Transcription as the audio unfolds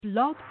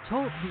Blog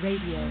Talk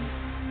Radio.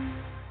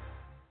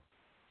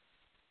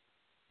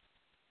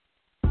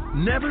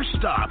 Never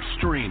stop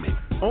streaming.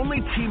 Only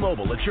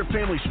T-Mobile lets your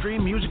family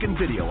stream music and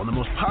video on the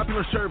most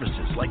popular services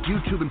like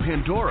YouTube and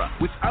Pandora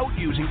without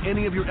using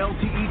any of your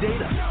LTE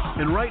data.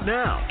 And right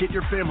now, get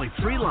your family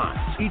 3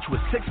 lines, each with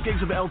 6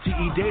 gigs of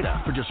LTE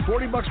data for just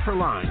 $40 per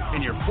line,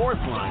 and your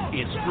 4th line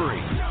is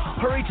free.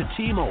 Hurry to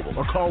T-Mobile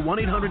or call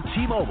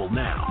 1-800-T-Mobile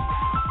now.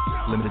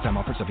 Limited time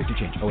offer subject to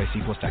change.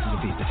 OSC plus taxes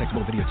and fees.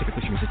 Detectable video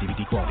typically streams at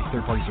DVD quality.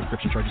 Third-party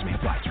subscription charges may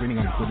apply. Streaming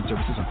on included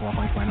services on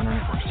qualifying plan on our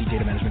network. See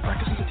data management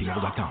practices at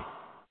T-Mobile.com.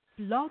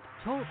 Blog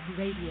Talk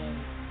Radio.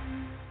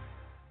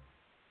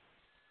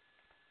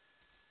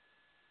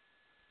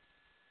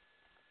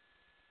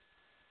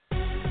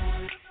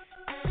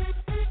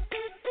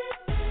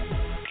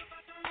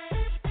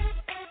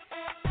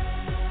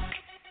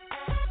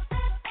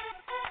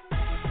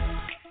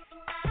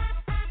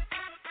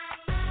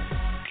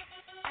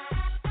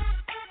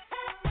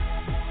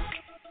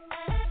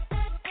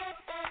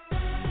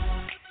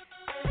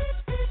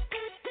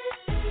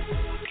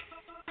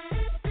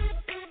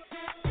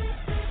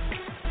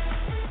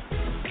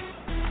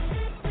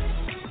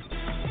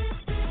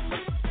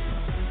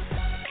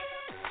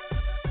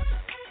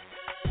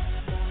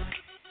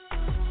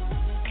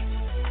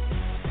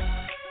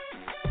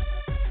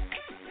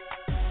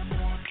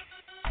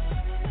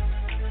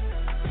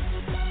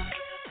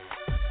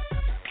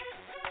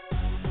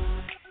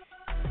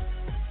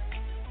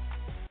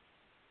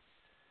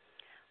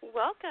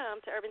 Welcome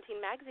to Urban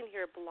Teen Magazine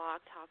here at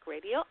Blog Talk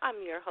Radio.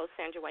 I'm your host,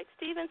 Sandra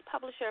White-Stevens,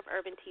 publisher of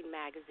Urban Teen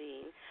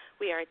Magazine.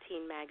 We are a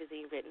teen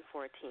magazine written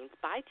for teens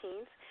by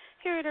teens.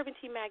 Here at Urban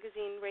Teen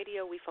Magazine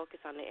Radio, we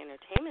focus on the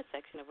entertainment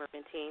section of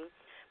Urban Teen,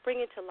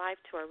 bringing to life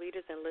to our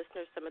readers and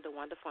listeners some of the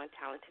wonderful and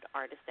talented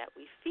artists that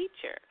we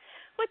feature.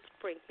 Which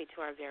brings me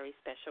to our very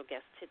special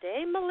guest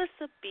today.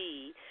 Melissa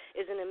B.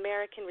 is an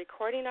American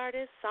recording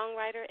artist,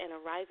 songwriter, and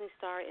a rising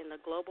star in the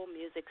global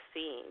music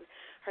scene.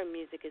 Her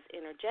music is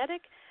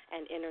energetic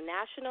and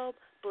international,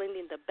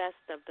 blending the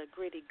best of the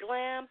Gritty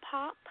Glam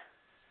Pop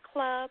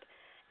Club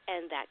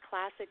and that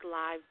classic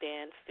live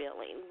band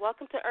feeling.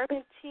 Welcome to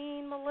Urban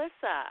Teen,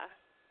 Melissa.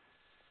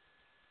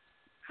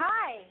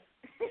 Hi.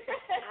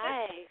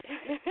 Hi.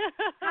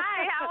 Hi,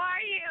 how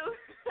are you?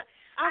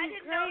 I'm I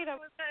didn't great. know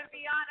it was going to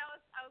be on.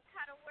 I was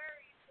kind of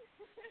worried.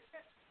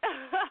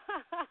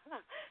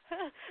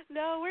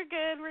 No, we're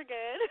good. We're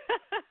good.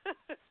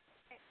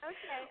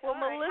 Okay. Well,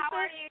 all right. Melissa, how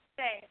are you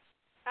today?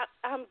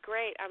 I'm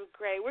great.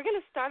 We're going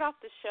to start off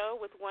the show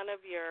with one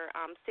of your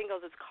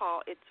singles. It's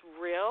called It's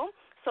Real.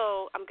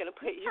 So I'm going to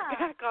put you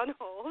back on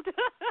hold.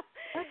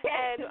 Okay.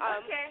 And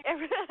okay.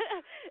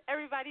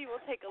 Everybody will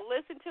take a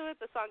listen to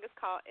it. The song is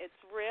called It's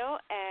Real,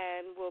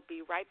 and we'll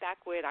be right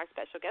back with our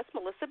special guest,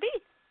 Melissa B.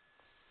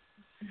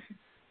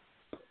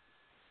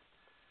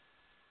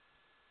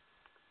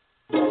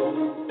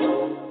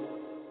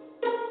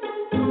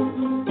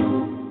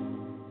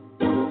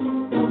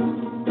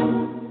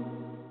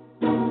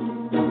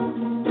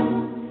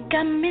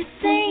 Got me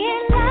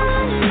saying la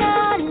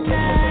la la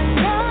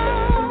la.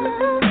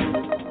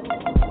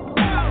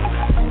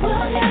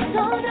 Well, that's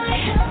all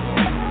night.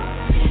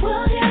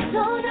 Well, that's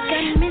all night.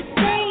 Got me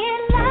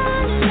saying la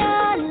la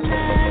la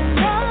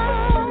la.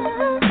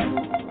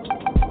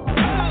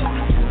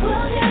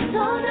 Well, that's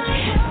all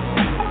night.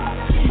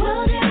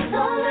 Well, that's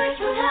all night.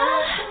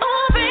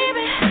 Oh,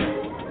 baby,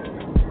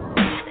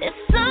 there's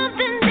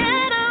something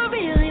that I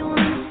really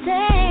wanna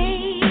say.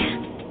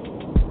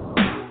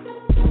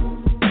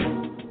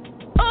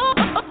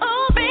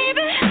 Oh,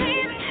 baby,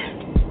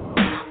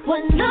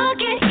 one look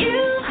at you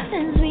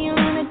sends me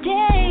on a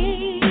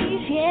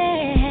daze,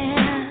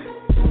 yeah.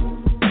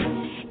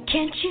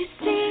 Can't you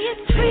see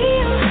it's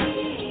real?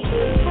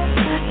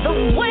 The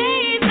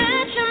way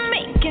that you're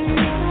making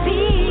me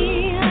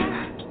feel,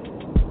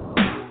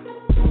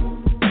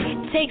 it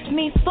takes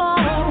me for a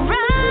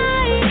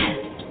ride.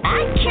 I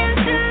can't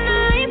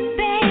deny it,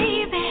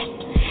 baby.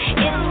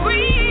 It's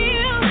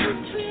real.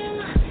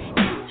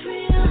 It's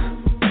real.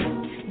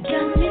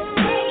 Got me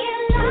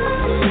saying la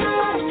la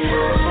la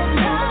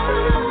la.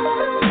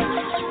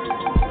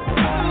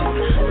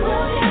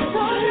 Well, that's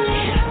all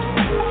right.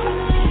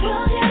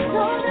 Well, that's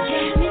all right.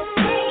 Got me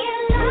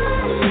saying la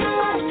la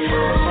la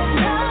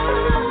la.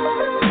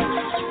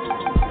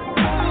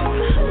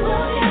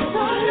 Well, that's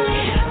all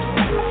right.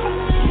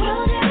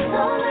 Well, that's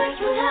all right.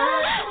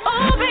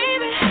 Oh,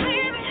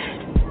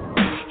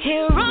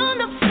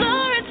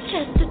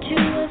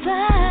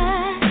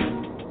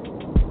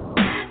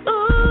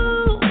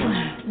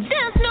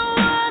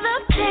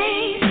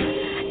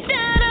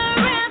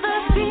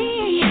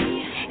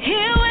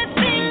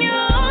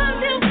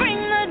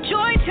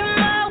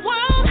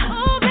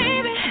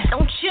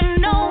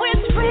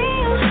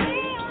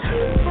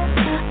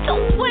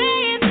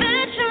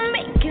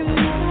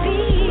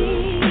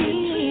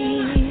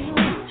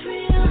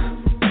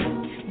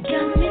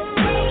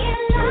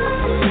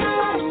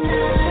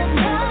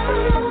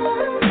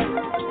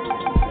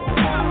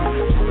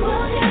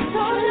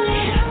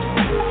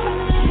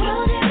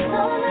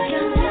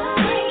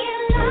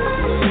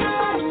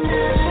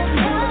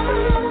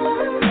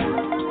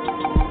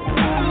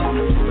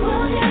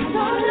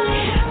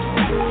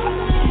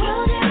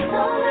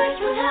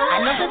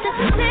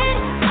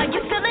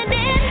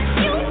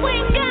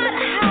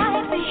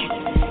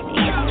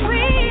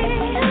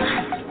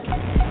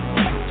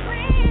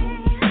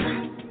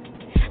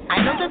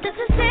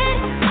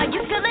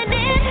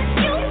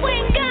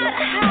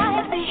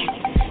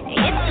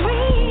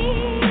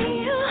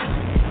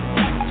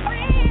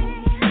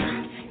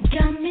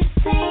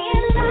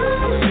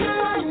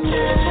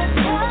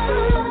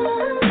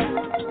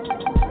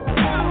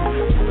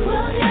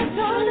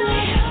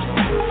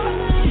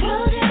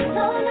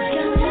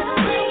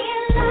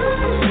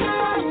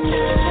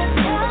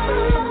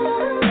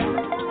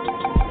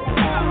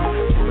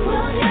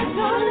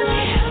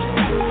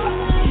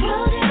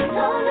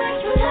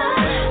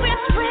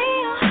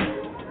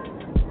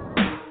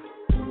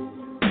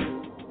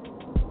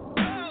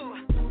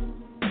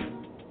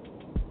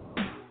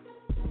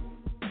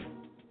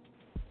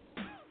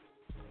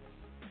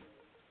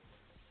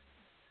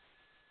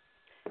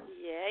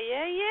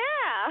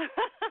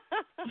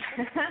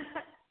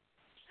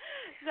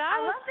 That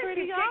I was love that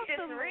pretty you awesome. think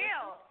it's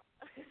real.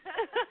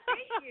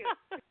 Thank you.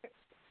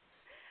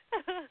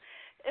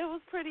 It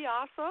was pretty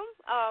awesome.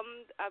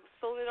 I'm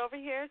filming it over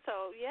here,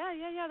 so yeah.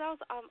 That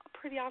was a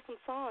pretty awesome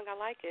song. I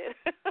like it.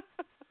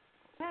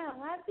 Yeah, a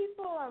lot of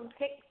people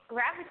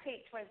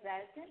gravitate towards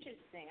that. It's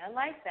interesting. I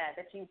like that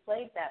you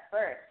played that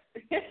first.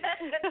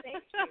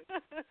 Thank you.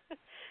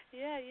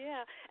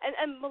 Yeah.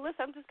 And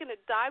Melissa, I'm just going to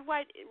dive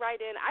right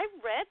in. I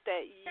read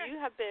that you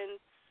have been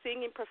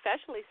singing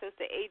professionally since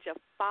the age of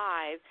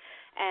 5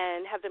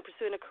 and have been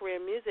pursuing a career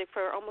in music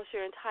for almost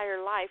your entire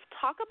life.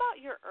 Talk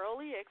about your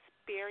early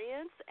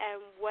experience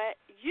and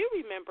what you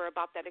remember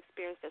about that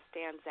experience that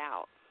stands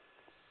out.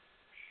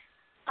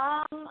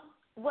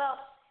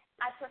 Well,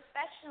 I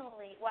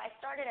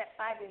started at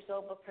 5 years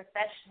old, but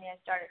professionally I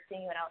started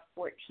singing when I was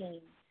 14.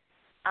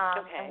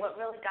 And what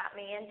really got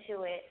me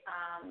into it,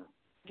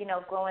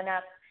 growing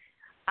up,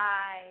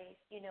 I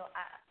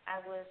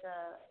was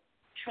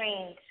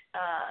trained,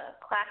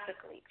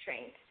 classically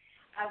trained.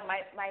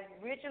 My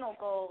original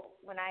goal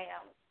when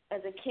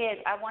as a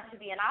kid, I wanted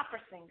to be an opera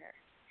singer,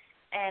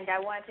 and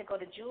I wanted to go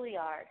to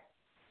Juilliard.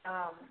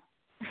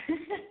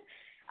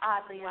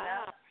 Oddly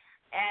enough.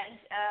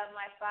 And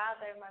my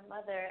father and my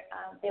mother,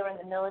 they were in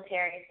the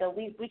military, so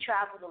we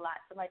traveled a lot.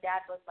 So my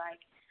dad was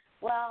like,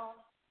 well,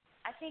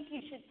 I think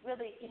you should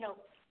really,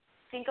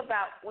 think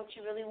about what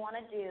you really want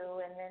to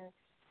do, and then,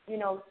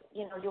 you'll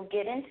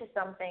get into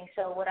something.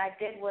 So what I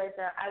did was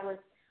I was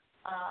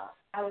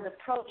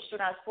approached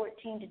when I was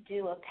 14 to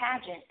do a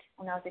pageant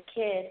when I was a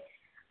kid,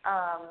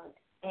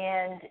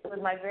 and it was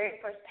my very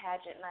first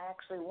pageant, and I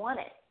actually won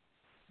it.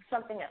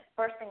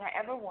 First thing I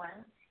ever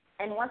won.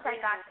 And once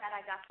I got that,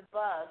 I got the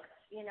bug.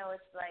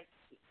 It's like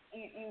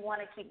you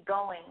want to keep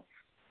going.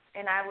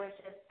 And I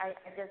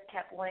just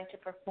kept wanting to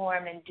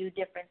perform and do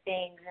different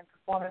things and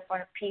perform in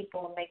front of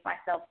people and make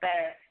myself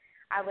better.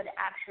 I would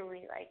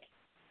actually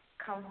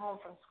come home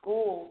from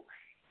school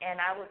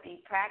and I would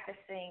be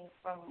practicing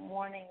from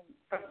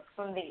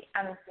the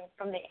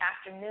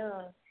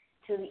afternoon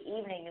to the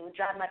evening. It would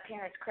drive my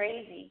parents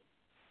crazy.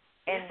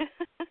 And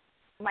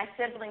my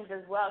siblings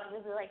as well, because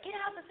they'd be like, get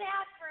out the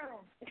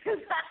bathroom. Because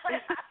I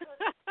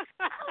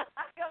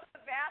go to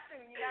the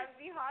bathroom, I'd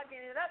be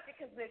hogging it up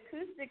because the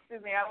acoustics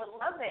in there. I would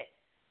love it.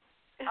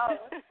 Oh,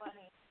 it was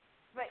funny.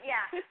 But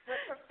yeah,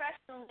 but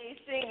professionally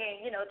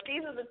singing,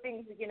 these are the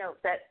things,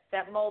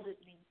 that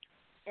molded me.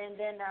 And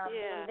then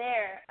from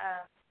there,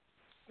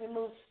 we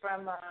moved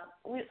from,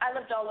 I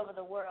lived all over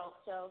the world.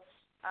 So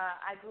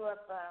I grew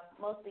up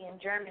mostly in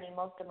Germany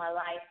most of my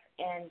life,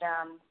 and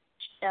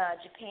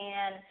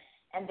Japan.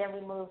 And then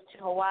we moved to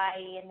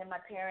Hawaii, and then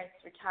my parents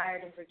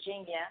retired in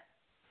Virginia.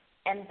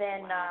 And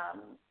then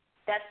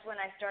that's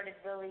when I started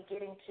really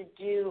getting to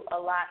do a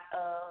lot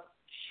of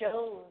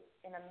shows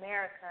in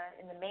America,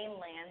 in the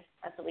mainland,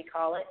 that's what we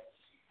call it.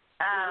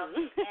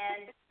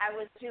 And I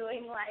was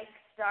doing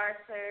Star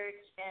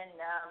Search and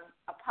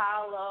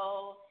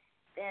Apollo.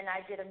 Then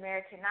I did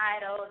American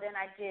Idol. Then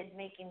I did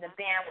Making the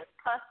Band with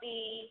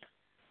Puffy.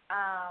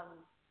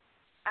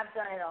 I've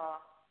done it all.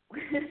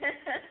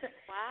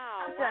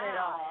 Wow! I've done it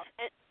all.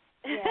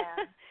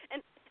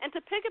 And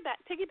to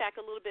piggyback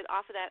a little bit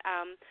off of that,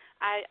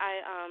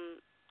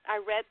 I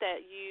read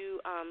that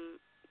you,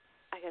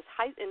 I guess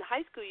in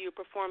high school you were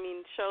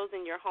performing shows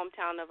in your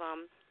hometown of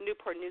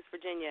Newport News,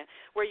 Virginia,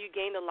 where you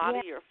gained a lot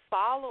of your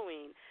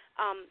following.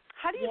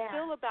 How do you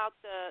feel about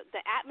the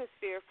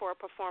atmosphere for a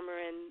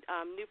performer in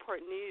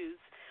Newport News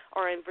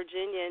or in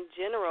Virginia in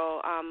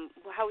general?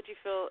 How would you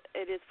feel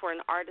it is for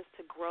an artist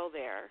to grow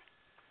there?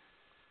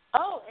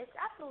 Oh, it's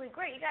absolutely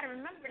great. You got to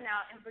remember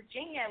now, in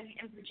Virginia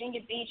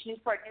Beach,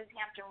 Newport News,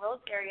 Hampton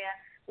Roads area,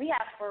 we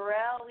have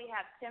Pharrell, we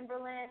have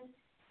Timberland,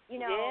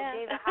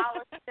 David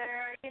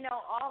Hollister,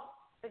 all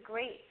the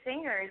great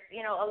singers. A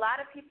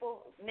lot of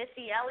people,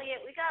 Missy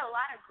Elliott, we got a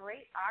lot of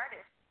great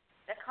artists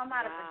that come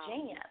out of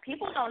Virginia.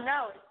 People don't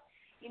know.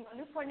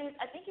 Newport News,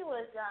 I think it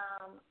was,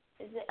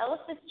 is it Ella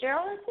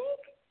Fitzgerald, I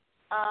think?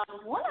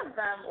 One of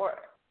them,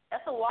 or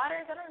Ethel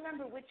Waters, I don't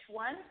remember which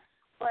one.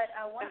 But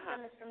one of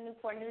them is from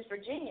Newport News,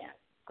 Virginia.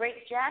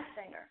 Great jazz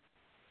singer.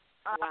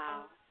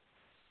 Wow.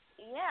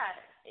 Yeah,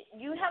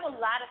 you have a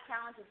lot of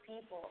talented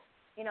people.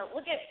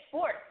 Look at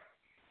sports.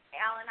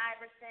 Allen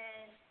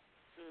Iverson,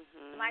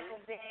 Michael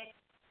Vick,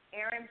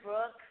 Aaron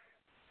Brooks.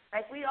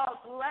 We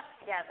all grew up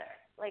together,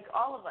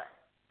 all of us.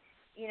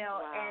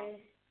 And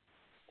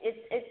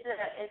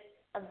it's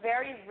a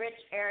very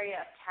rich area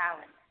of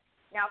talent.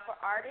 Now,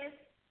 for artists,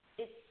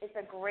 it's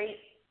a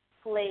great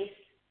place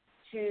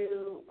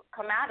to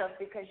come out of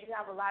because you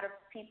have a lot of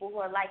people who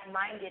are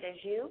like-minded as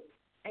you,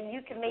 and you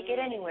can make it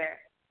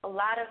anywhere. A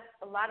lot of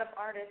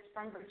artists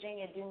from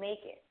Virginia do make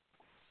it.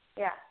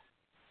 Yeah.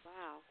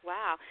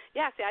 Wow.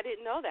 Yeah, see, I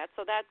didn't know that.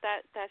 So that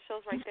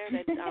shows right there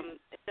that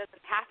it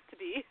doesn't have to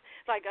be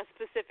a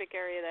specific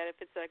area, that if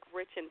it's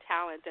rich in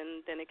talent,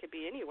 then it could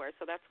be anywhere.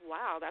 So that's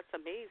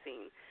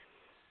amazing.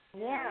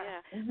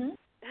 Yeah.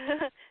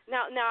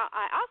 Now,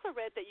 I also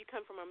read that you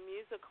come from a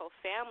musical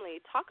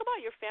family. Talk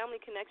about your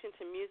family connection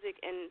to music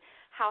and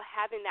how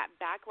having that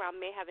background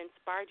may have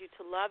inspired you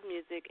to love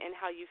music and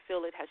how you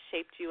feel it has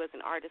shaped you as an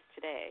artist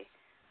today.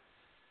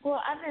 Well,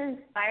 I've been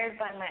inspired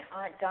by my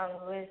aunt, Dawnn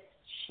Lewis.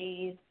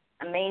 She's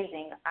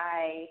amazing.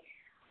 I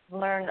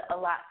learned a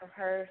lot from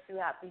her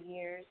throughout the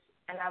years,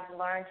 and I've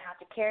learned how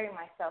to carry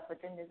myself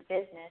within this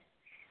business.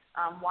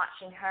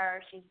 Watching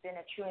her, she's been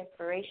a true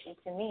inspiration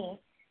to me.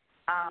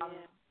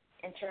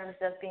 In terms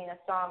of being a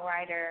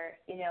songwriter,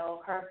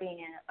 her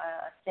being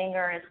a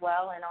singer as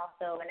well, and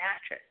also an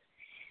actress.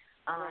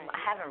 I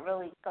haven't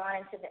really gone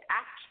into the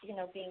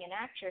being an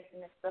actress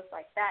and stuff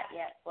like that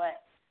yet,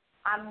 but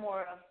I'm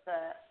more of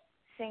the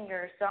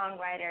singer,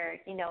 songwriter,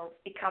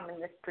 becoming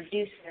this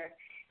producer.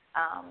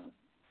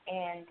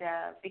 And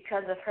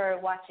because of her,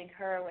 watching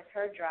her with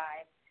her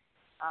drive,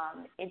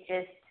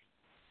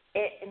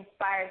 it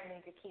inspires me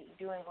to keep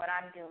doing what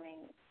I'm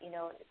doing.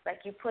 It's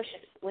like you push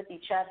it with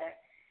each other.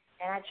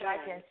 And I try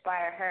to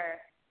inspire her.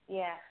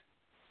 Yeah.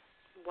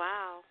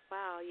 Wow.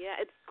 Yeah,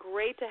 it's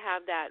great to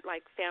have that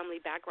family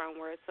background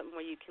where it's something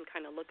where you can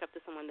kind of look up to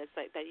someone that's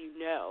that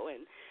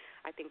and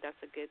I think that's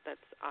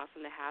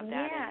awesome to have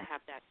that and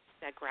have that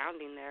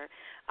grounding there.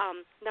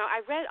 Now,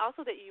 I read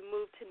also that you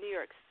moved to New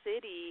York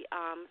City.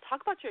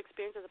 Talk about your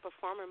experience as a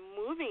performer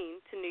moving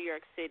to New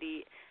York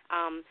City,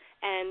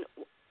 and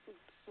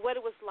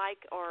what it was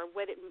like, or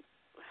what it.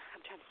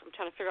 I'm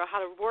trying to figure out how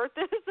to word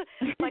this.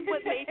 What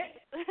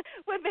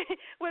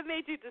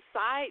made you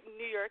decide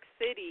New York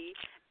City,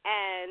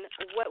 and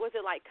what was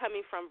it like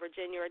coming from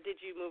Virginia, or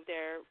did you move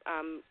there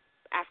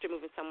after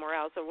moving somewhere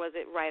else, or was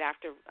it right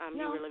after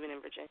you were living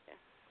in Virginia?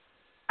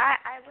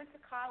 I went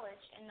to college,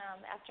 and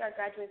after I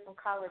graduated from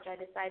college, I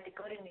decided to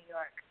go to New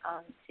York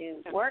to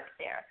work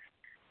there.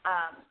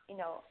 I'm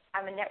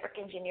a network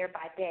engineer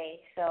by day,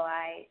 so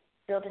I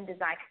build and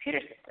design computer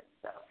systems.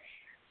 So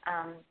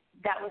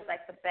that was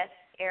the best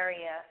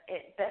area,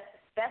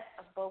 best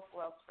of both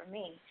worlds for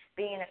me.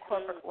 Being in a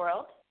corporate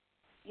world,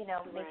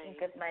 making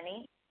good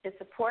money to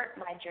support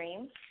my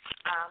dream,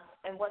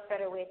 and what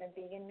better way than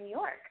being in New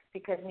York?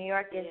 Because New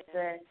York is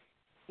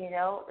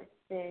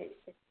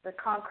it's the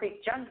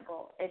concrete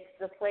jungle. It's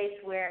the place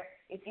where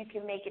if you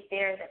can make it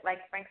there, that like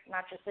Frank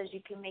Sinatra says,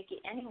 you can make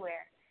it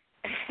anywhere.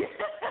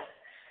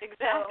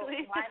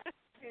 Exactly. So why not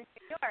New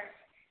York?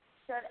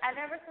 So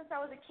ever since I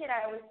was a kid,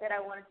 I always said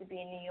I wanted to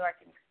be in New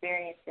York and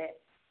experience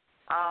it.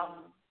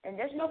 And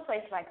there's no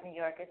place like New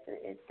York.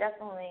 It's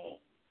definitely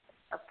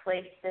a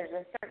place. There's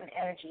a certain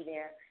energy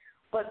there.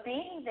 But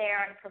being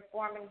there and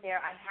performing there,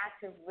 I had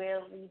to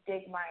really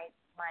dig my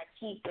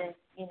teeth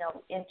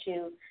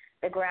into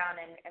the ground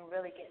and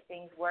really get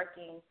things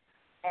working.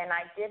 And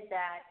I did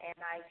that, and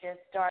I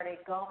just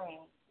started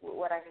going with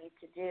what I need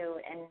to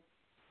do. And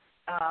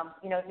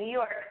New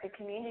York, the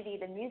community,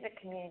 the music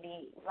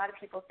community, a lot of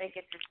people think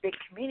it's this big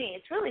community.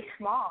 It's really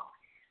small.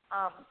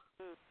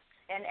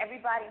 And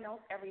everybody knows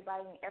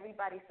everybody, and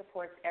everybody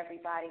supports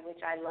everybody,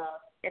 which I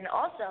love. And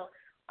also,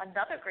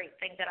 another great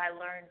thing that I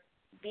learned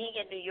being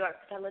in New York,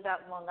 because I live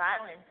out in Long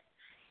Island,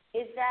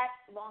 is that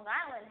Long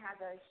Island has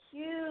a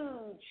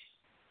huge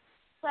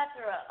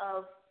plethora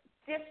of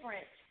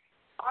different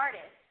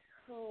artists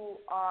who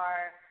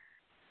are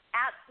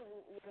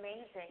absolutely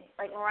amazing.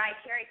 Like Mariah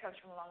Carey comes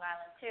from Long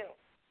Island, too.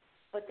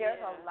 But there's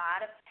a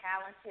lot of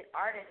talented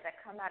artists that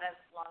come out of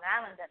Long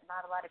Island that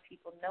not a lot of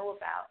people know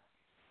about.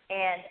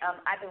 And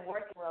I've been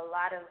working with a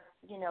lot of,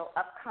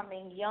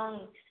 upcoming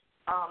young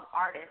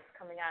artists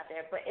coming out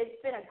there. But it's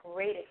been a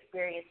great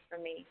experience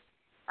for me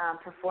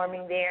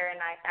performing there.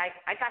 And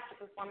I got to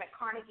perform at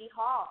Carnegie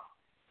Hall,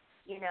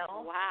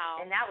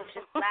 Wow. And that was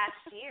just last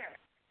year.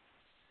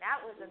 That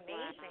was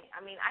amazing. Wow.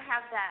 I mean, I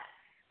have that,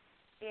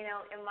 in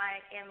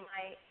my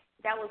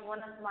that was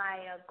one of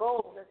my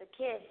goals as a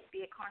kid, to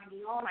be at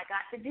Carnegie Hall, and I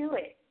got to do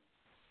it.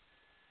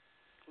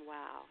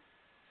 Wow.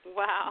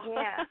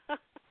 Yeah.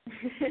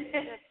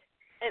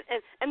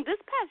 And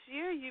this past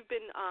year, you've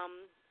been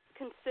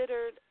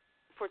considered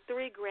for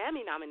 3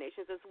 Grammy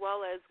nominations, as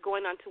well as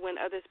going on to win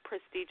other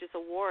prestigious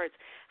awards.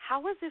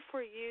 How was it for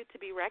you to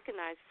be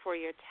recognized for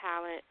your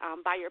talent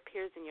by your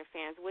peers and your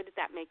fans? What did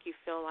that make you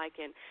feel like,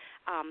 and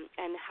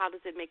how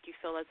does it make you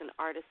feel as an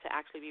artist to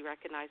actually be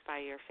recognized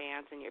by your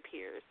fans and your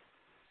peers?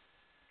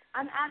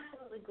 I'm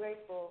absolutely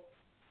grateful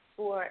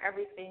for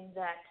everything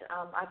that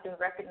I've been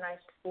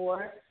recognized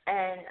for,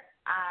 and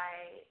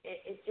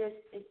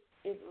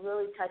it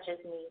really touches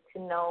me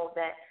to know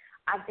that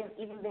I've been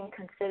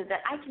considered,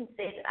 that I can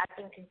say that I've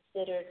been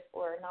considered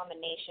for a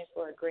nomination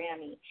for a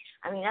Grammy.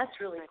 I mean, that's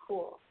really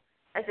cool.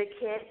 As a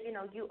kid,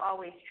 you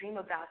always dream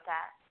about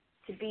that,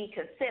 to be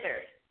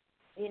considered,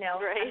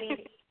 Right. I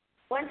mean,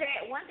 one day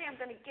I'm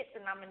going to get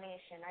the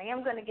nomination. I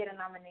am going to get a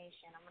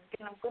nomination.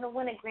 I'm going to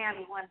win a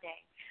Grammy one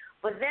day.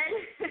 But then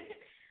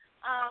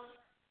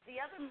the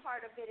other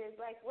part of it is,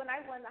 like, when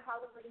I won the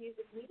Hollywood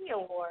Music Media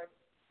Award,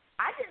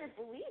 I didn't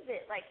believe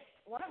it. Like,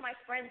 one of my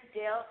friends,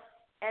 Dale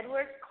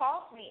Edwards,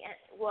 called me, and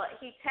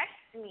he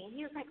texted me.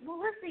 He was like,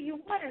 "Melissa, you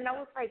won." And I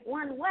was like,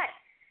 "Won what?"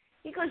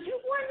 He goes, you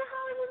won the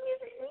Hollywood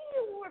Music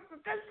Media Award for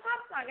Best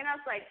Pop Song. And I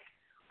was like,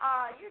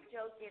 you're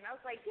joking. I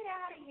was like, get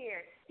out of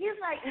here. He was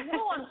like,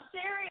 no, I'm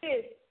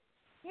serious.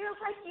 He was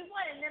like, you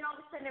won. And then all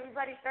of a sudden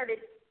everybody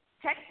started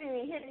texting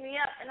me, hitting me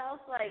up. And I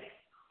was like,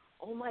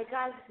 oh, my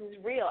God, this is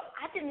real.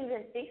 I didn't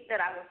even think that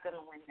I was going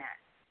to win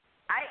that.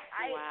 I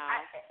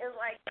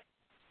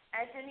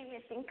didn't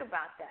even think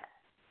about that.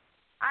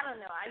 I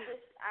don't know.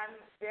 I'm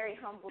a very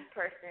humble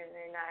person,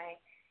 and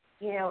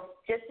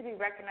just to be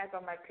recognized by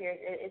my peers,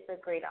 it's a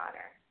great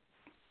honor.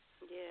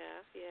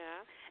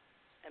 Yeah.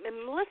 And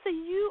Melissa,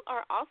 you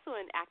are also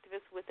an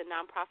activist with the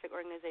nonprofit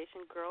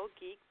organization Girl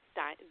Geek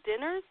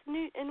Dinners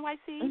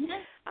NYC.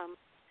 Mm-hmm.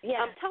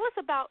 Tell us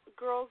about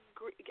Girl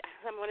Geek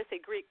Dinners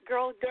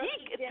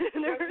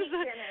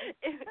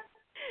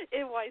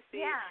NYC,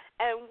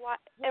 and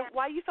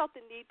why you felt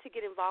the need to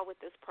get involved with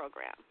this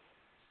program.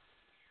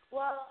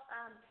 Well,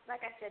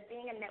 like I said,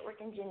 being a network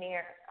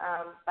engineer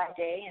by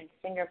day and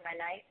singer by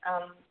night,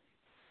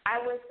 I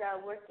was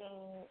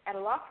working at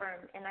a law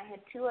firm, and I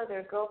had two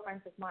other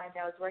girlfriends of mine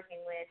that I was working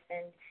with,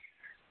 and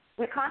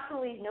we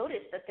constantly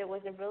noticed that there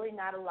was really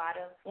not a lot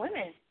of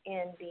women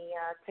in the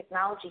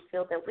technology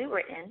field that we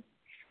were in.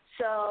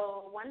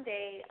 So one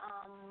day,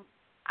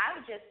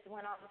 I just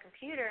went on the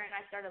computer and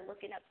I started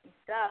looking up some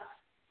stuff,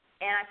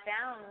 and I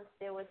found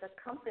there was a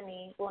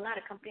company, well, not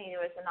a company,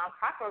 there was a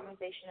nonprofit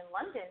organization in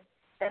London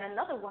that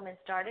another woman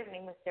started. Her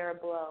name was Sarah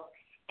Blow.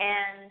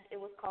 And it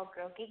was called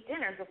Girl Geek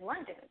Dinners of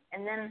London.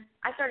 And then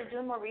I started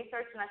doing more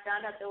research, and I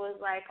found out there was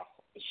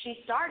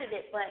she started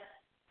it, but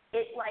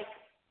it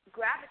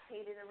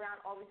gravitated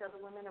around all these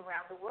other women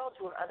around the world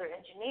who were other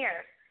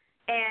engineers.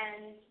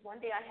 And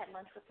one day I had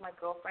lunch with my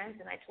girlfriends,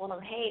 and I told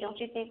them, hey, don't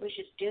you think we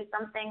should do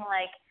something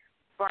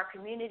for our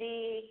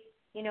community,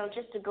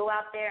 just to go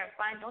out there and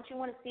find, don't you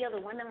want to see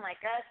other women like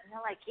us? And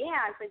they're like,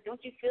 yeah. I was like,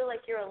 don't you feel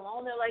like you're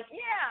alone? They're like,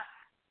 yeah.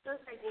 So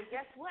it's like, well,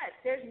 guess what?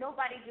 There's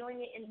nobody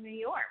doing it in New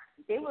York.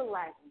 They were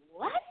like,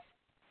 what?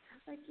 I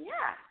was like,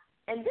 yeah.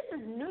 And this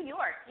is New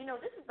York.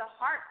 This is the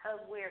heart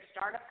of where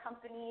startup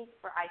companies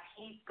for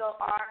IT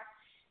are.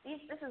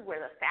 This is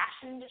where the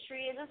fashion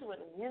industry is. This is where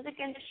the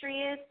music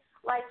industry is.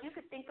 You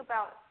could think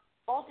about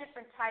all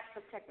different types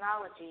of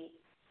technology.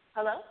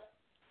 Hello?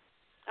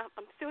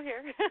 I'm still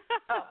here.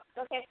 Oh,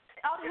 okay.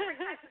 All different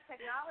types of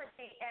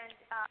technology, and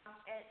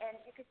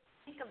you could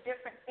think of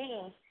different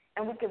themes,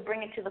 and we could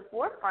bring it to the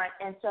forefront.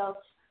 And so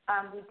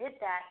we did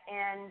that.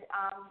 And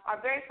our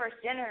very first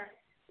dinner,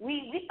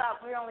 we thought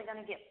we were only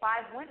going to get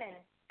 5 women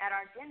at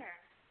our dinner.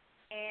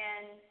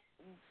 And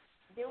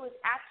there was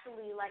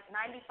actually 95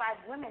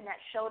 women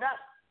that showed up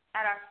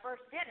at our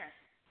first dinner.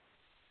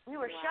 We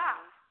were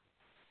shocked.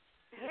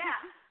 Yeah.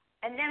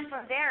 And then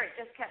from there, it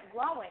just kept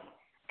growing.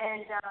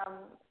 And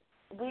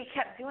we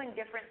kept doing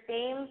different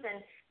themes.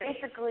 And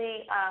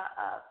basically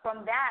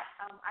from that,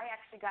 I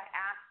actually got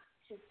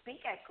asked to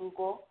speak at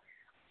Google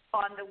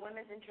on the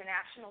Women's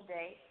International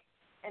Day,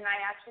 and I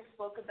actually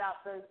spoke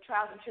about the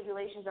trials and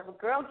tribulations of a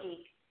girl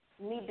geek,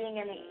 me being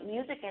in the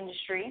music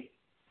industry,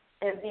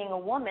 and being a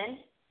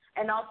woman,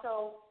 and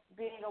also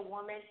being a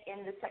woman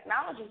in the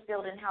technology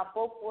field, and how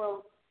both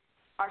worlds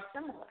are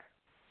similar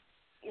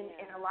in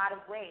a lot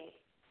of ways,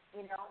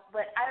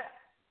 But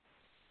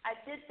I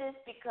did this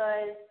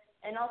because,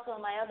 and also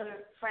my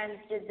other friends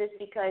did this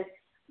because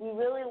we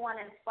really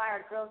want to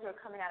inspire girls who are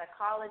coming out of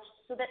college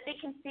so that they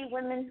can see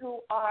women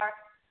who are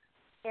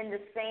in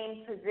the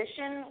same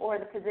position or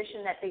the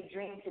position that they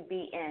dream to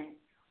be in,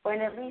 or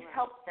at least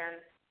help them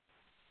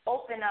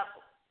open up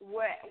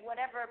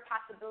whatever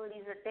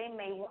possibilities that they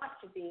may want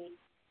to be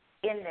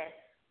in this,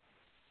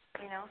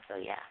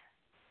 so yeah.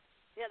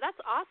 Yeah,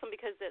 that's awesome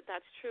because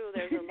that's true.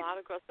 There's a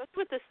lot of girls. That's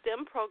with the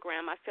STEM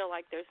program. I feel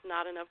like there's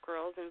not enough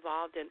girls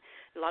involved, and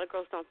a lot of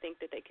girls don't think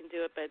that they can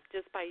do it. But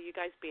just by you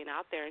guys being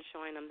out there and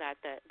showing them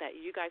that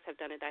you guys have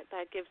done it,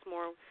 that gives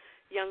more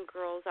young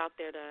girls out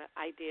there the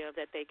idea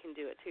that they can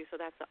do it too. So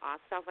that's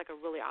sounds like a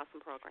really awesome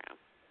program.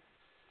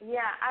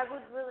 Yeah, I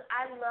would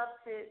love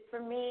to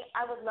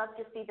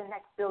see the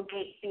next Bill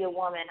Gates be a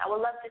woman. I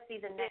would love to see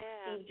the next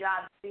Steve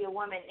Jobs be a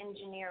woman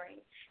engineering.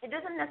 It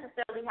doesn't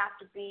necessarily have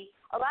to be,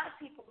 a lot of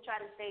people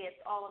try to say it's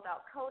all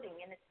about coding,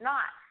 and it's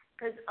not,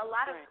 because a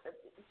lot of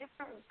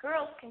different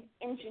girls can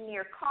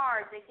engineer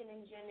cars, they can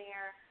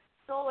engineer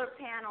solar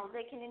panels,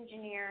 they can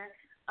engineer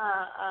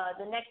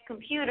the next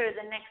computer,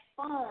 the next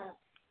phone,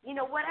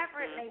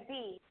 whatever it may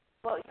be.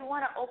 But you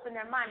want to open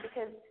their mind,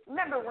 because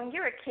remember, when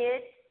you're a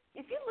kid,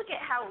 if you look at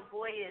how a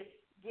boy is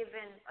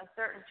given a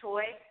certain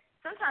toy,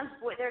 sometimes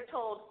they're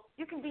told,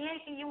 you can be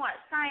anything you want,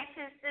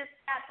 scientist, this,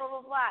 that, blah,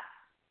 blah, blah.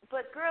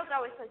 But girls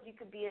always said you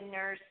could be a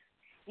nurse,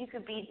 you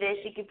could be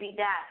this, you could be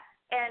that.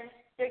 And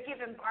they're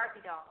given Barbie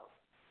dolls.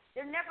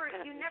 You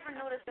never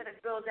notice that a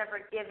girl's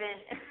ever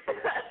given,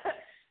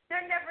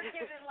 they're never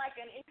given like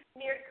an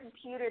engineered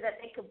computer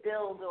that they could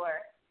build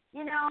or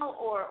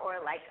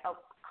like a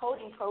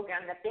coding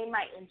program that they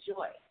might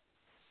enjoy,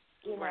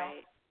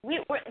 Right. We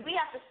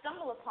have to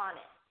stumble upon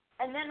it.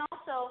 And then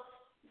also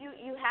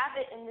you have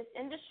it in this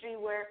industry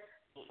where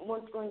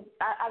when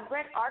I've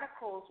read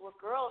articles where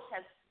girls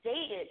have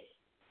stated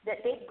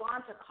that they've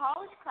gone to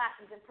college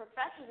classes and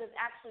professors have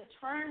actually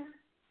turned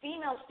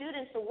female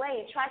students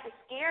away and tried to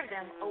scare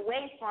them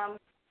away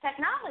from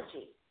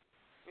technology.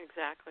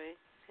 Exactly.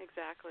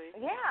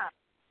 Yeah.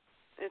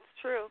 It's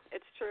true.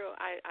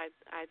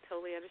 I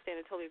totally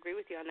understand and totally agree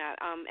with you on that.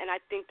 And I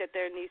think that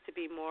there needs to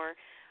be more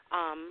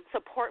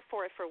support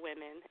for it for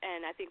women.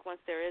 And I think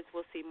once there is,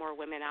 we'll see more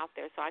women out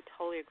there. So I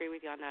totally agree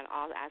with you on that in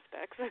all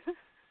aspects.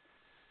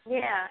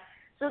 Yeah.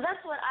 So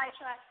that's what I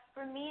try.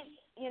 For me,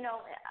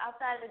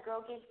 outside of the Girl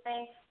Geek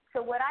thing,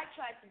 so what I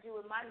try to do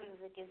with my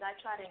music is I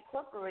try to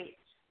incorporate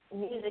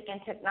music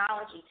and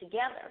technology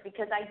together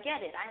because I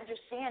get it. I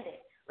understand it.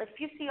 Like if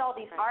you see all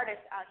these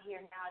artists out here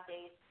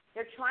nowadays,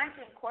 they're trying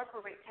to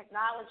incorporate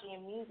technology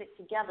and music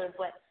together,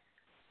 but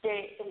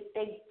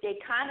they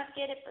kind of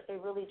get it, but they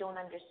really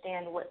don't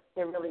understand what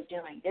they're really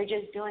doing. They're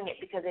just doing it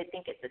because they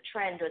think it's a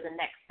trend or the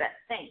next best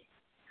thing.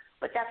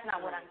 But that's not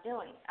what I'm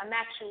doing. I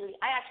actually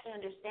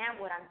understand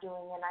what I'm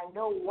doing, and I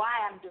know why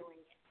I'm doing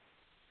it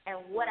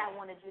and what I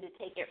want to do to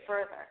take it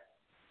further.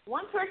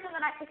 One person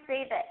that I could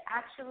say that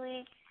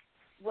actually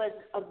was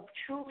a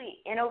truly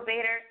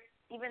innovator,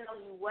 even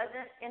though he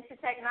wasn't into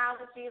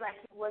technology, like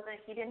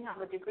he didn't have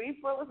a degree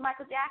for it, was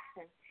Michael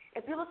Jackson.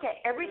 If you look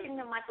at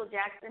everything that Michael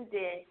Jackson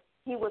did,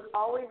 he was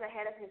always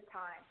ahead of his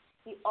time.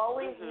 He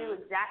always knew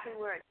exactly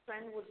where a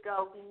trend would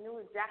go. He knew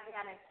exactly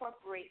how to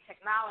incorporate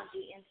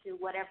technology into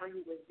whatever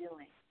he was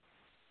doing.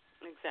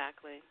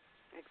 Exactly.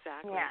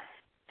 Yeah.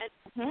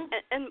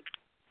 And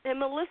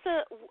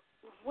Melissa,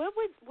 what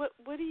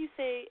do you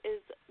say is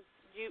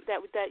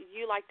that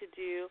you like to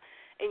do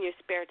in your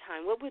spare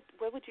time? What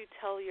would you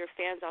tell your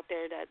fans out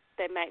there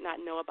that might not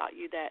know about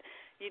you?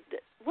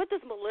 What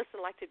does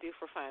Melissa like to do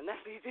for fun? That's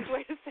the easiest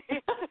way to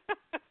say it.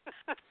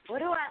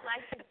 What do I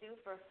like to do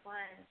for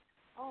fun?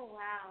 Oh,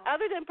 wow.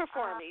 Other than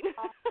performing.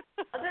 I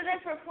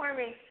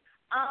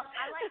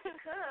like to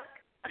cook.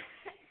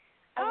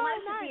 I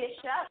wanted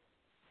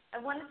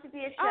to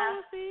be a chef.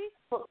 Oh, see?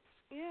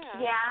 Yeah.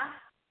 Yeah.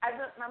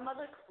 My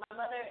mother,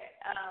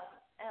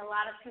 and a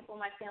lot of people in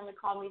my family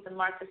call me the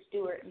Martha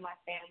Stewart in my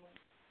family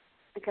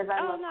because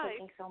I love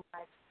cooking so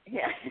much.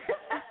 Yeah.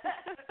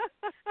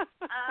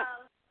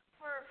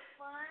 For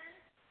fun,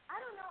 I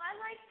don't know.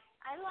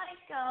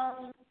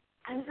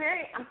 I'm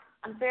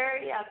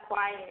very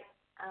quiet.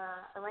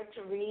 I like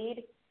to read,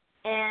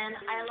 and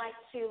I like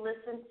to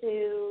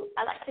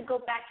go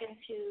back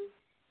into,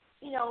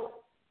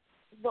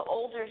 the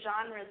older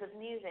genres of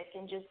music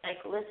and just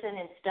like listen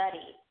and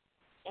study.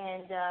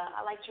 And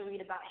I like to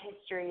read about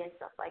history and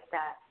stuff like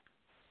that.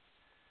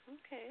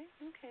 Okay.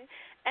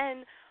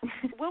 And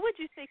what would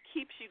you say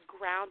keeps you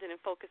grounded and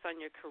focused on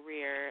your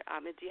career?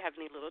 Do you have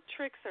any little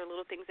tricks or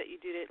little things that you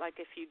do that, like,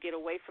 if you get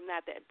away from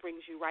that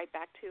brings you right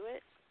back to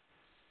it?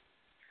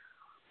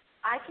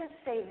 I can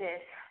say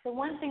this. The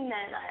one thing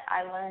that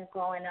I learned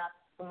growing up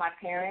from my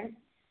parents,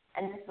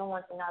 and this is the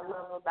one thing I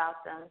love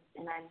about them,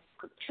 and I'm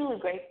truly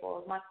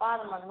grateful, my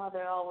father and my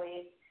mother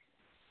always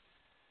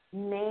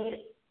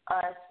made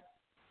us,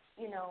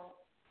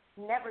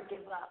 never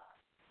give up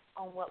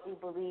on what we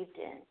believed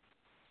in.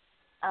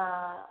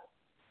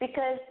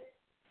 Because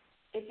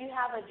if you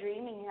have a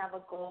dream and you have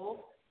a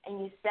goal and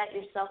you set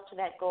yourself to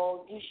that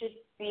goal, you should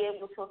be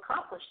able to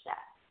accomplish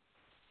that.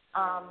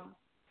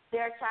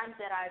 There are times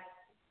that I've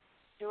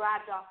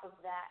derived off of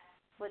that,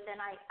 but then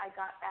I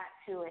got back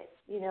to it,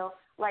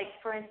 Like,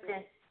 for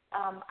instance,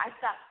 I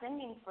stopped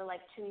singing for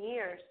like 2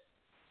 years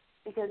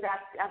because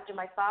after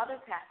my father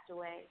passed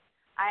away,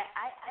 I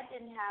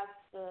didn't have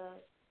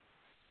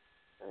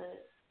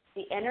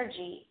the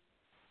energy,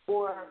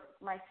 or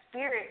my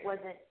spirit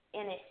wasn't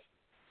in it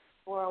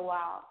for a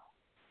while.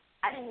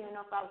 I didn't even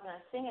know if I was going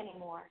to sing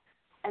anymore.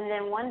 And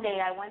then one day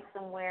I went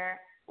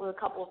somewhere with a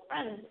couple of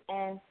friends,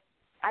 and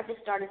I just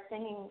started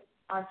singing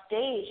on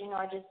stage.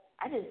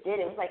 I just did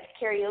it. It was like a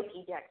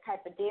karaoke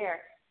type of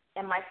dare.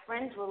 And my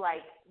friends were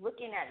like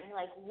looking at me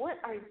like, what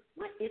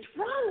is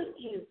wrong with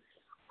you?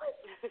 What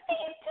are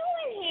you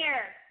doing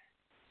here?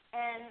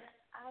 And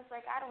I was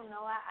like, I don't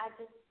know. I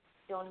just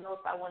don't know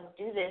if I want to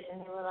do this.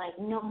 And they were like,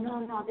 no,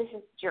 this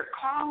is your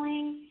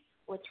calling.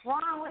 What's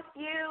wrong with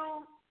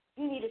you?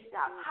 You need to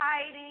stop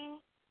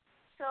hiding.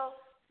 So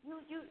you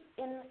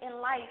in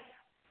life,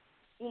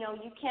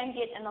 you can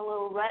get in a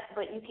little rut,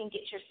 but you can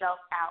get yourself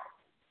out.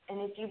 And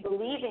if you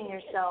believe in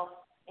yourself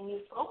and you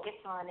focus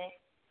on it,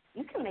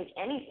 you can make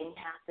anything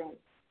happen.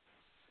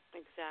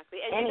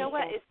 Exactly. And anything. You know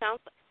what? It sounds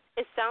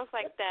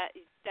like that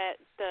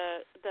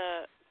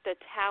the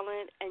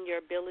talent and your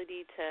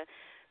ability to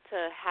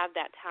have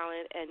that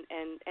talent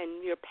and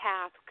your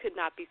path could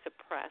not be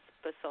suppressed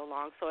for so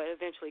long. So it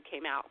eventually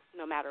came out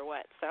no matter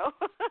what. So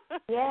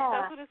yeah,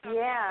 that's what it sounds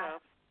like.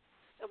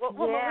 Well,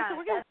 Melissa,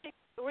 we're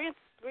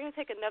gonna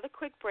take another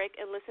quick break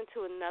and listen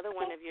to another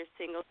one of your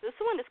singles. This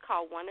one is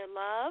called Wanted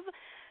Love.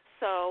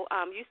 So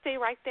you stay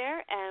right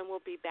there, and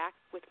we'll be back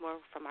with more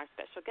from our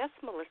special guest,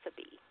 Melissa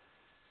B.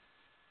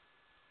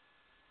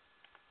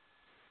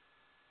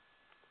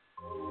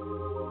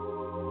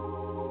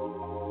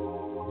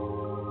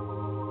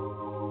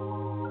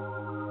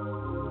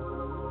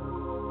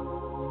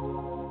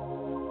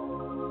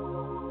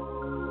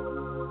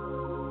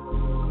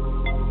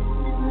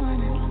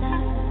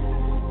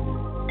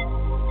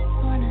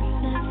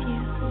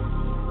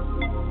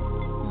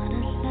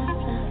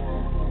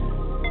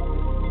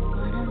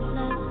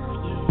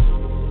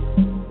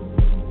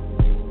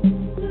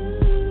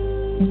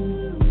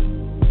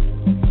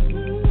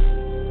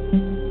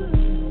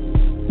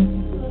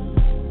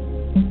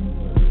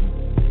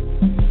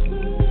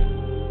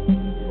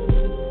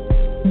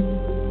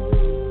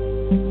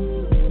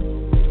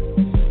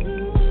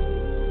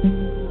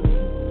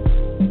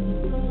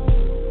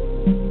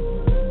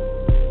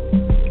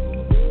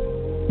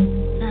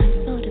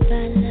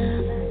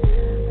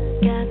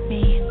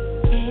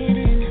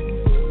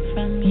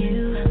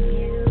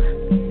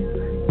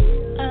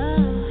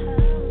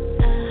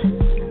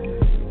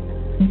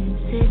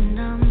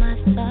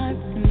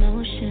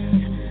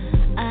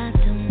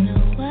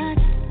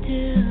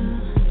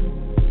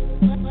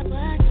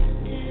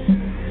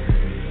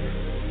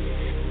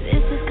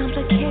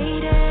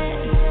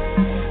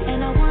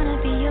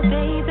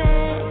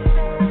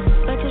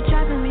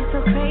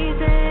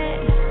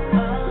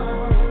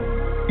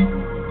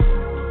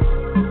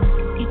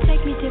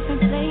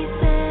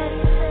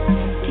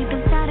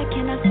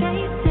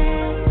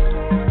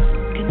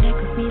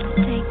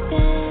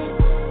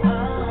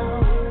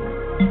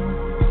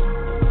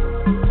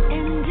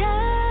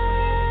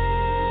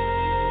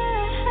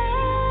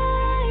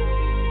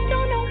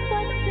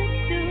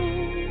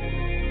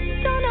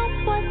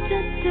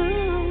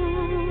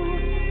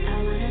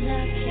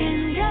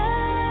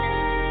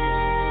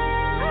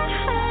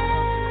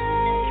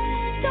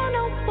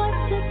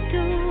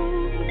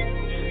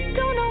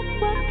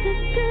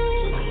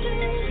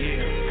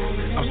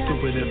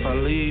 stupid if I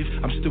leave,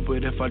 I'm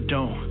stupid if I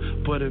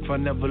don't. But if I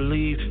never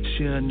leave,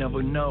 she'll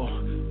never know.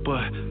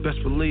 But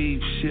best believe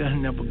she'll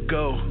never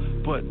go.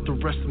 But the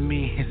rest of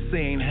me is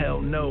saying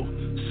hell no.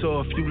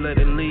 So if you let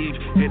it leave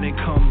and then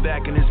come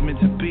back and it's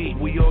meant to be,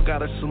 we all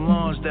got a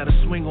salons that'll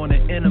swing on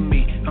an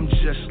enemy. I'm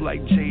just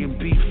like J and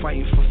B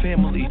fighting for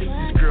family.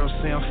 These girls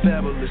say I'm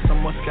fabulous, I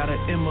must got an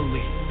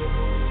Emily.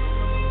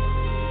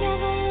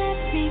 Never let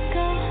me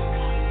go.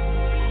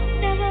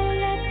 Never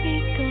let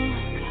me go.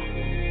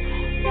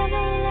 Never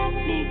let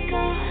me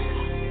go.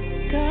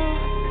 Go,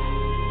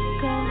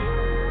 go.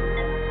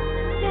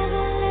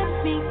 Never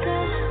let me go.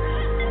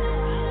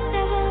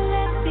 Never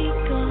let me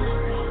go.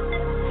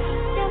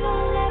 Never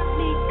let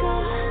me go.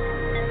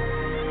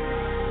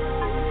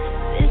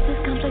 This is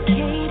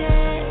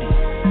complicated,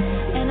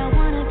 and I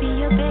wanna be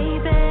your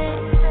baby,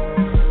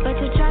 but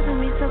you're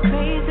driving me so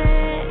crazy.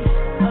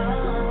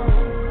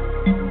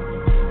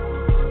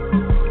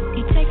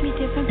 You take me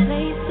different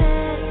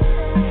places.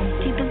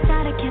 Deep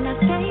inside, I cannot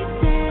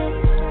face it.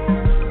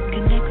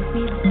 Connect with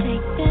me, let's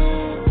take this.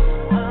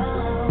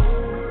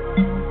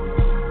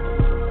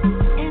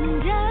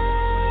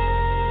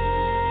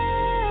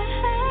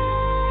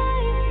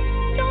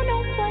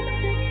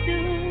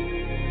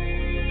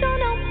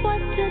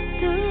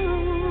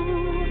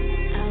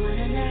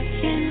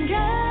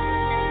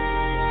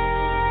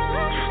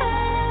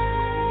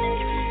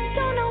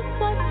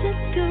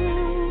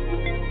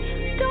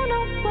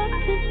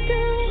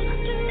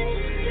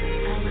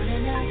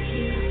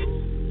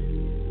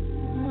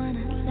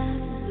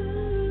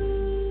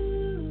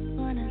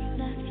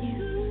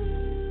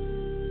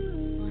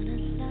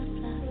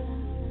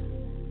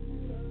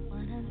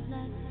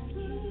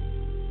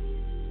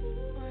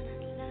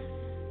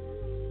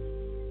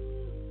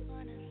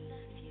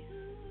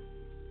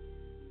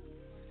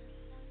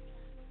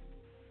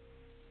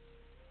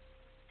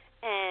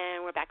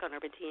 On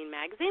Urban Teen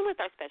Magazine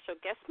with our special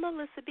guest,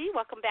 Melissa B.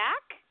 Welcome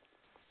back.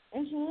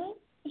 Mhm.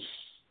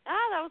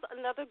 That was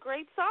another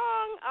great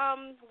song.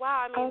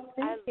 Wow, I mean,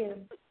 thank you.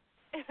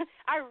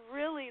 I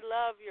really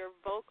love your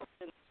vocals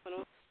and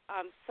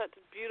such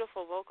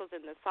beautiful vocals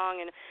in the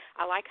song, and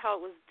I like how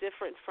it was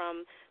different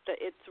from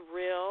the It's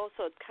Real.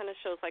 So it kind of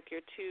shows like your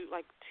two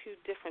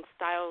different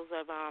styles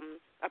of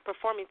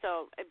performing.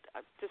 So I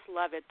just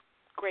love it.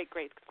 Great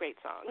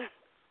song.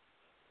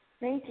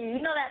 Thank you. You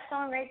know that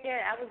song right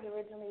there? I was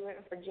originally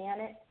written for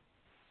Janet.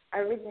 I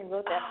originally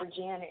wrote that for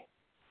Janet.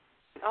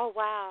 Oh,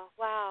 wow.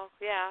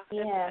 Yeah.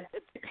 Yeah.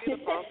 It's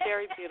beautiful.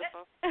 Very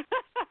beautiful.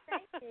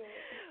 Thank you.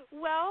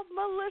 Well,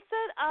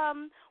 Melissa,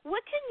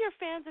 what can your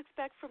fans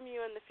expect from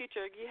you in the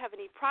future? Do you have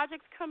any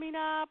projects coming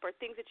up or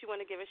things that you want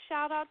to give a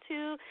shout-out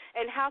to?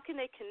 And how can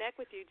they connect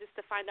with you just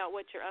to find out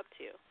what you're up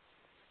to?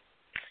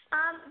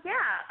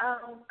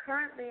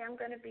 Currently I'm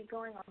going to be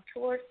going on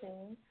tour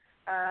soon.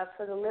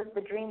 For the Live the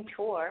Dream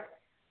tour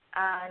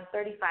in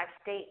 35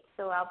 states.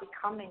 So I'll be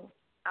coming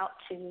out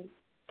to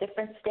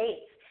different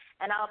states,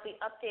 and I'll be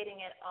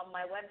updating it on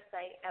my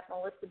website at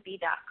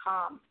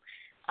melissab.com.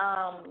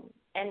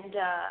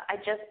 I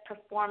just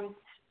performed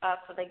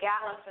for the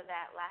gala for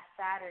that last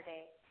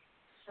Saturday.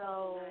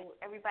 So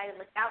everybody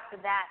look out for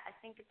that. I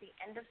think at the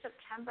end of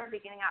September,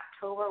 beginning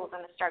October, we're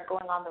going to start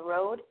going on the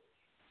road.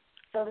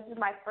 So this is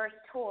my first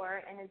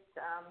tour, and it's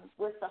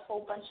with a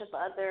whole bunch of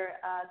other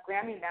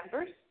Grammy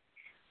members.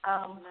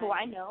 Who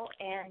I know,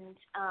 and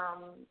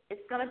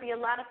it's going to be a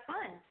lot of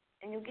fun,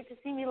 and you'll get to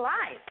see me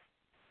live.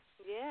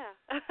 Yeah.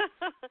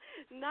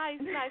 Nice.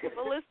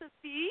 Melissa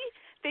B.,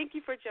 thank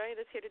you for joining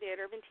us here today at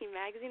Urban Teen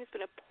Magazine. It's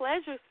been a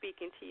pleasure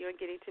speaking to you and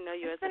getting to know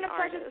you as an artist. It's been a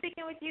pleasure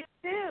speaking with you,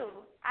 too.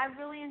 I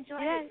really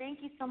enjoyed it. Thank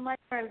you so much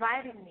for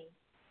inviting me.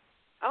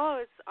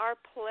 Oh, it's our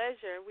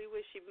pleasure. We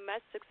wish you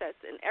much success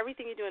in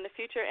everything you do in the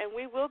future, and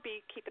we will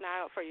be keeping an eye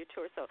out for your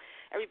tour. So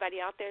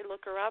everybody out there,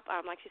 look her up,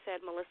 like she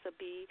said,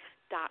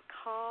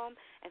 melissab.com,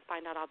 and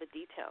find out all the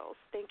details.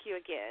 Thank you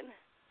again.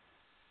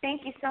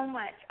 Thank you so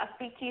much. I'll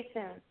speak to you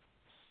soon.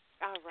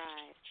 All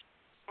right.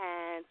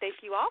 And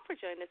thank you all for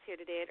joining us here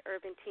today at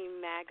Urban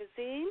Teen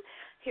Magazine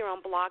here on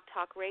Blog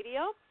Talk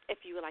Radio.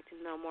 If you would like to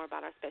know more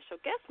about our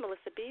special guest,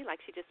 Melissa B., like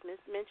she just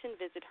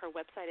mentioned, visit her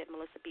website at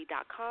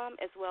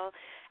melissab.com, as well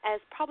as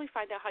probably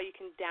find out how you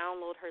can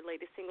download her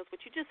latest singles,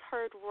 which you just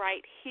heard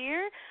right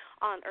here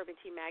on Urban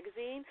Teen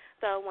Magazine.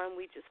 The one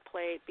we just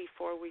played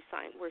before we're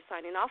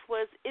signing off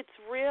was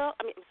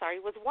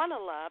was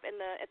Wanna Love, and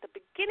at the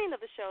beginning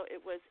of the show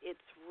it was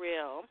It's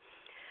Real.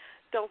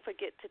 Don't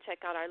forget to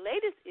check out our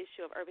latest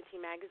issue of Urban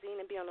Teen Magazine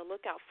and be on the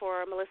lookout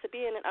for Melissa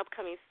B. in an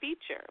upcoming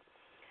feature.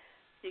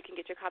 You can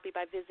get your copy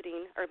by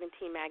visiting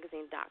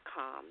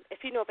urbanteenmagazine.com.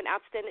 If you know of an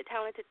outstanding,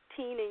 talented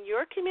teen in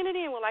your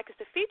community and would like us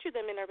to feature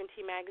them in Urban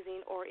Teen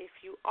Magazine, or if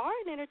you are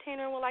an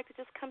entertainer and would like to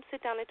just come sit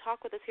down and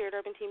talk with us here at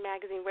Urban Teen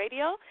Magazine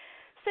Radio,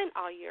 send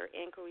all your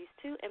inquiries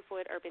to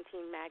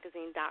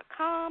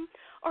info@urbanteenmagazine.com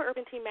or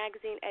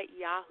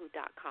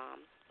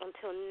urbanteenmagazine@yahoo.com.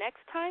 Until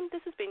next time,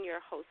 this has been your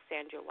host,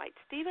 Sandra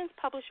White-Stevens,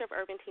 publisher of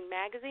Urban Teen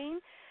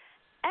Magazine.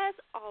 As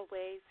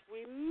always,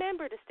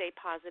 remember to stay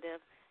positive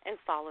and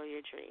follow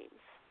your dreams.